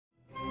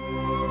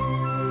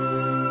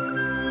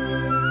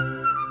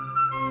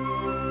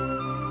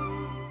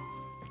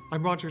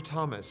I'm Roger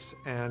Thomas,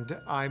 and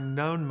I'm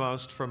known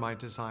most for my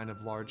design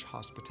of large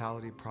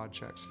hospitality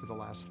projects for the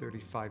last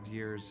 35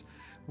 years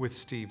with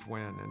Steve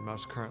Wynn, and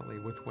most currently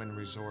with Wynn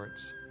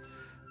Resorts.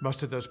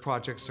 Most of those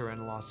projects are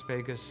in Las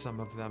Vegas.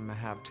 Some of them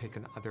have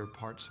taken other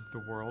parts of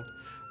the world.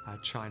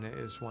 China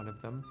is one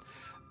of them.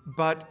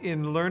 But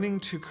in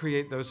learning to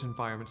create those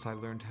environments, I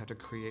learned how to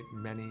create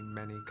many,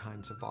 many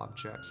kinds of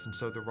objects. And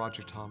so the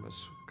Roger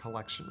Thomas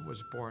collection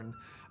was born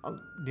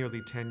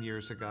nearly 10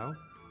 years ago.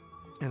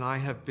 And I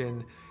have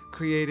been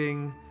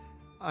creating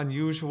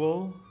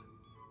unusual,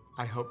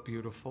 I hope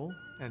beautiful,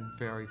 and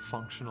very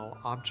functional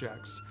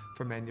objects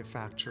for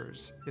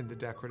manufacturers in the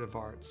decorative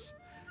arts.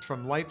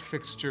 From light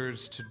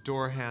fixtures to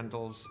door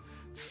handles,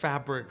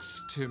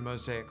 fabrics to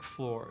mosaic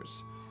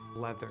floors,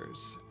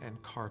 leathers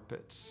and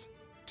carpets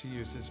to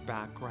use as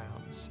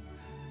backgrounds,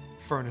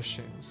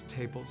 furnishings,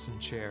 tables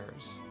and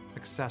chairs,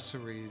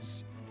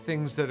 accessories,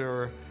 things that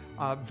are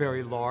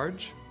very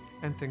large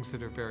and things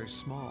that are very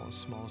small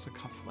as a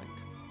cufflink.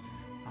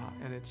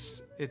 And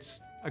it's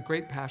a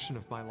great passion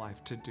of my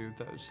life to do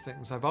those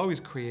things. I've always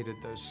created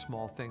those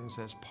small things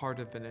as part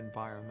of an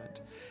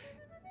environment.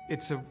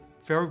 It's a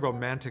very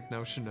romantic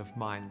notion of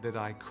mine that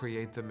I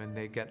create them and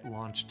they get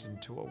launched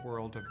into a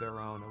world of their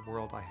own, a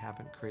world I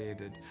haven't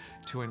created,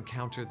 to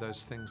encounter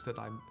those things that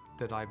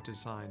I've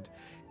designed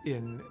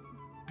in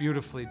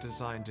beautifully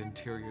designed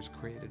interiors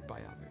created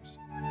by others.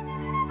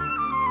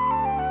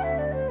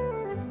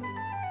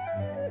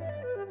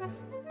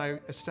 I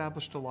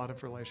established a lot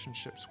of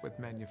relationships with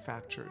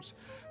manufacturers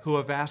who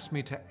have asked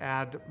me to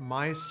add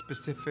my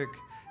specific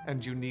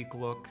and unique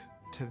look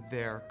to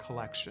their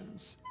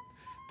collections.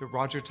 The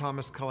Roger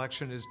Thomas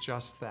collection is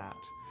just that.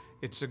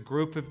 It's a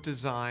group of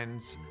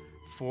designs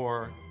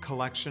for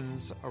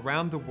collections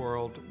around the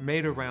world,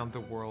 made around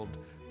the world,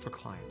 for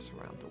clients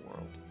around the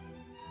world.